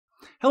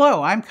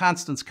Hello, I'm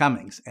Constance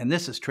Cummings, and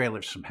this is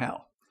Trailers from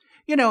Hell.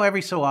 You know,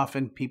 every so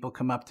often people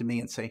come up to me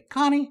and say,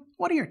 Connie,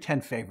 what are your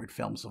 10 favorite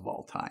films of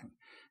all time?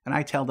 And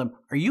I tell them,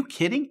 are you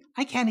kidding?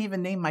 I can't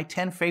even name my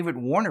 10 favorite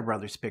Warner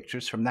Brothers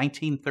pictures from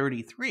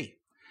 1933.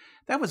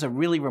 That was a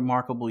really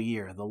remarkable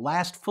year, the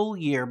last full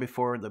year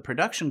before the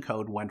production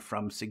code went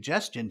from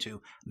suggestion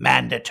to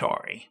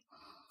mandatory.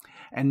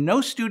 And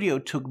no studio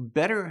took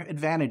better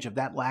advantage of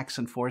that lax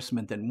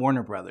enforcement than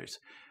Warner Brothers,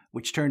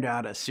 which turned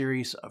out a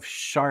series of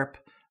sharp,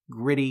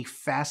 gritty,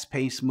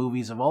 fast-paced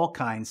movies of all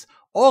kinds,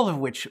 all of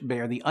which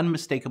bear the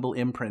unmistakable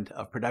imprint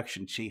of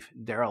production chief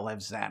Darryl F.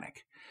 Zanuck.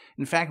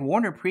 In fact,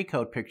 Warner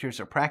pre-code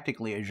pictures are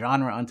practically a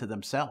genre unto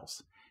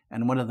themselves,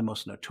 and one of the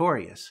most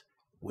notorious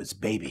was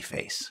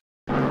Babyface.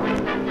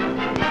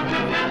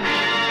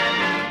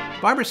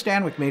 Barbara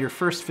Stanwyck made her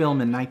first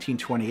film in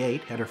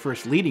 1928, had her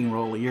first leading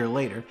role a year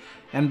later,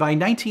 and by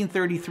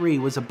 1933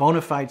 was a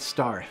bona fide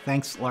star,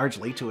 thanks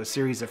largely to a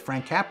series of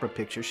Frank Capra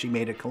pictures she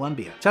made at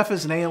Columbia. Tough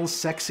as nails,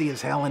 sexy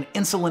as hell, and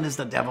insolent as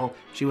the devil,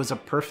 she was a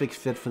perfect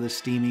fit for the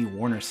steamy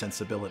Warner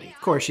sensibility.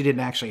 Of course, she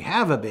didn't actually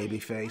have a baby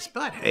face,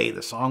 but hey,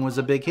 the song was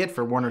a big hit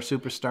for Warner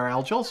superstar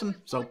Al Jolson,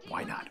 so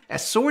why not?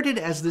 As sordid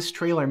as this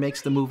trailer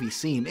makes the movie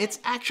seem, it's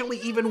actually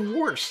even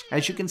worse.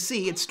 As you can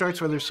see, it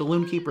starts with her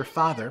saloon-keeper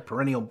father,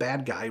 perennial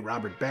bad guy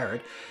Robert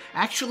Barrett,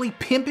 actually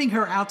pimping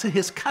her out to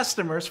his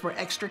customers for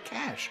extra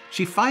cash.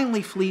 She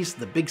finally flees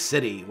the big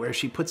city, where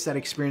she puts that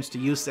experience to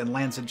use and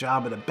lands a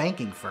job at a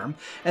banking firm,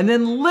 and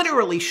then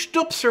literally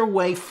stoops her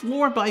way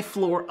floor by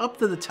floor up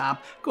to the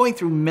top, going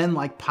through men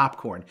like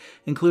popcorn,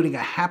 including a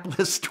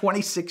hapless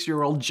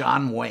 26-year-old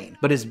John Wayne.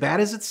 But as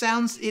bad as it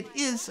sounds, it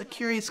is a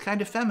curious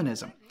kind of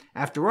feminism.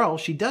 After all,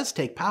 she does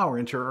take power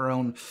into her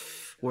own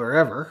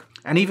wherever.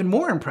 And even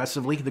more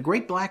impressively, the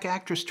great black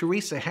actress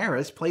Theresa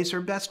Harris plays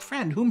her best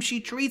friend, whom she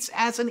treats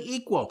as an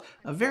equal.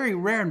 A very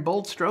rare and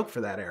bold stroke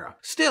for that era.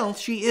 Still,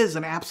 she is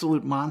an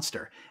absolute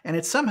monster, and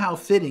it's somehow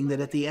fitting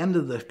that at the end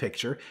of the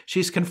picture,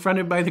 she's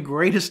confronted by the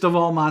greatest of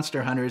all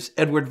monster hunters,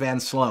 Edward Van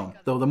Sloan,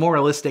 though the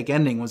moralistic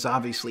ending was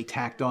obviously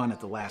tacked on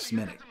at the last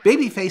minute.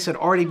 Babyface had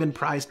already been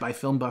prized by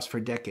film buffs for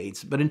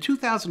decades, but in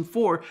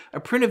 2004, a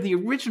print of the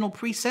original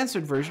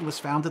pre-censored version was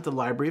found at the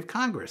Library of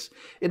Congress.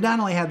 It not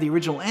only had the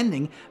original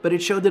ending, but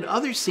it showed that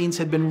other scenes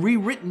had been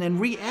rewritten and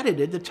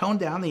re-edited to tone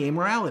down the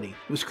amorality.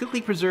 It was quickly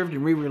preserved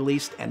and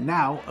re-released, and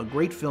now a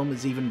great film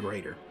is even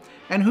greater.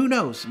 And who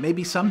knows,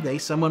 maybe someday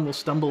someone will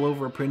stumble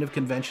over a print of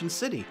Convention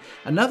City,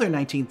 another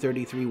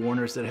 1933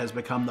 Warner's that has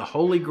become the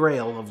holy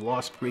grail of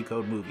lost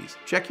pre-code movies.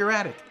 Check your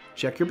attic,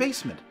 check your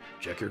basement,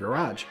 check your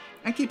garage,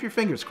 and keep your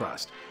fingers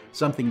crossed.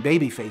 Something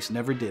Babyface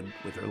never did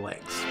with her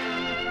legs.